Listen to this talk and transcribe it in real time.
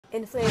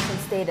Inflation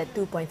stayed at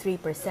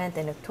 2.3%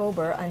 in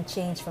October,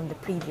 unchanged from the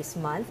previous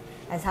month,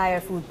 as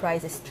higher food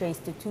prices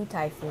traced to two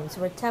typhoons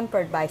were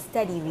tempered by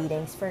steady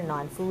readings for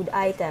non-food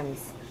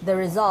items. The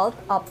result,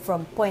 up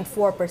from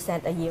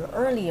 0.4% a year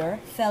earlier,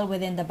 fell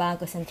within the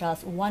Bangko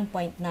Central's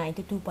 1.9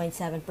 to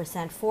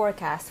 2.7%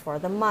 forecast for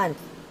the month.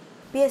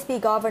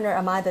 BSP Governor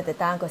Amado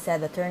Tetanco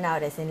said the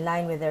turnout is in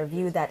line with their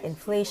view that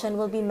inflation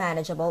will be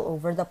manageable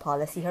over the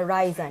policy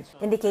horizon,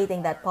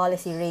 indicating that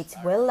policy rates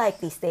will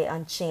likely stay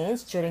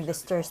unchanged during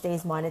this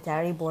Thursday's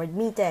Monetary Board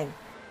meeting.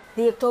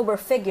 The October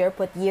figure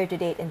put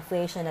year-to-date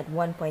inflation at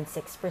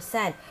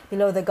 1.6%,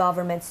 below the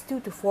government's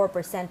 2 to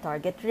 4%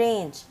 target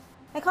range.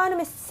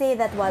 Economists say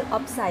that while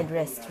upside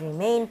risks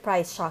remain,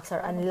 price shocks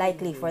are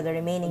unlikely for the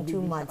remaining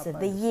 2 months of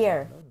the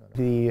year.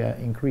 The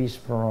increase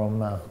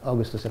from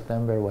August to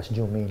September was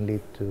due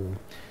mainly to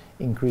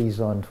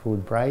increase on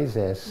food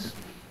prices,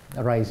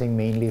 arising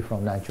mainly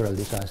from natural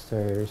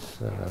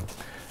disasters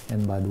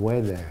and bad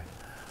weather.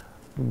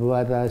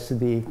 But as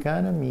the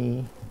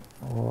economy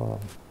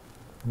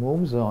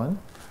moves on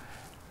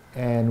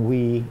and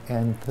we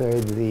enter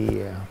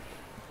the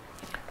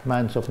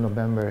months of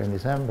November and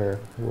December,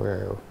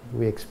 where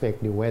we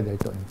expect the weather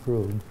to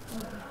improve,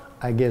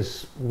 I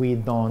guess we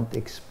don't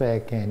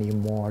expect any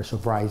more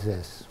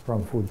surprises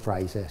from food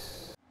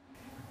prices.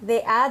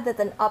 They add that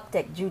an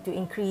uptick due to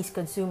increased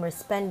consumer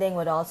spending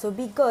would also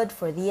be good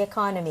for the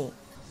economy.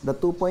 The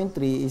 2.3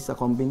 is a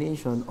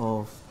combination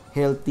of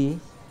healthy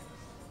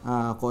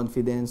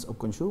confidence of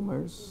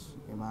consumers,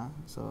 diba?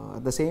 So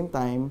at the same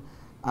time,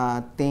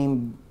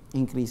 tamed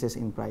increases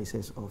in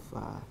prices of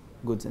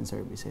goods and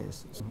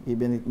services. So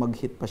even if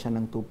mag-hit pa siya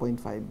ng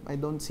 2.5, I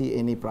don't see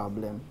any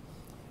problem.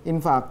 In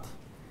fact,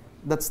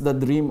 that's the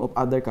dream of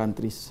other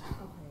countries.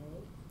 Okay.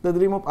 The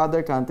dream of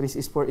other countries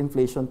is for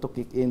inflation to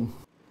kick in.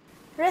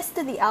 Risks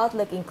to the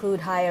outlook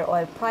include higher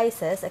oil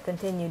prices, a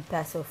continued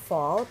peso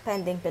fall,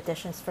 pending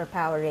petitions for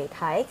power rate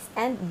hikes,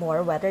 and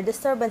more weather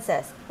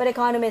disturbances. But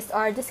economists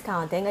are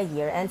discounting a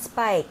year-end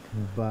spike.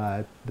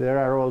 But there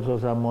are also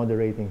some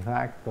moderating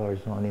factors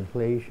on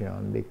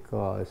inflation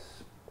because,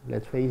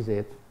 let's face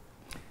it,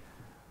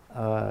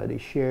 the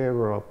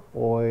share of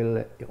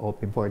oil, of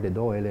imported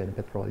oil and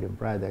petroleum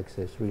products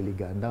has really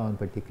gone down,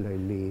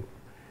 particularly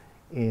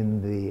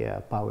in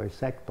the power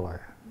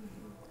sector.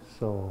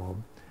 So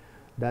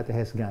that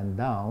has gone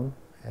down,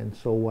 and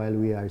so while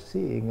we are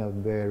seeing a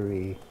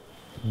very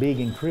big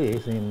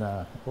increase in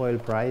oil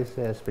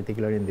prices,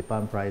 particularly in the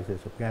pump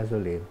prices of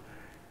gasoline,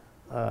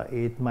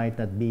 it might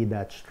not be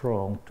that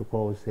strong to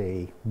cause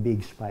a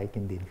big spike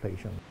in the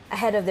inflation.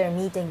 Ahead of their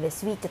meeting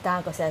this week,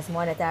 Tetanco says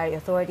monetary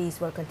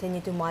authorities will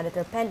continue to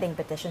monitor pending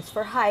petitions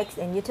for hikes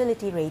in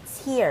utility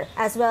rates here,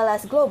 as well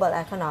as global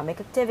economic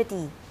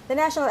activity. The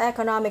National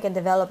Economic and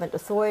Development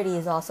Authority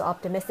is also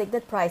optimistic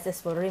that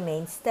prices will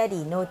remain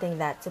steady, noting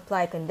that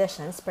supply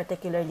conditions,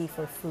 particularly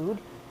for food,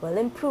 will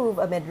improve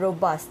amid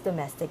robust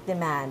domestic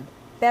demand.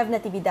 Bev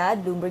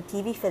Natividad, Bloomberg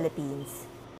TV, Philippines.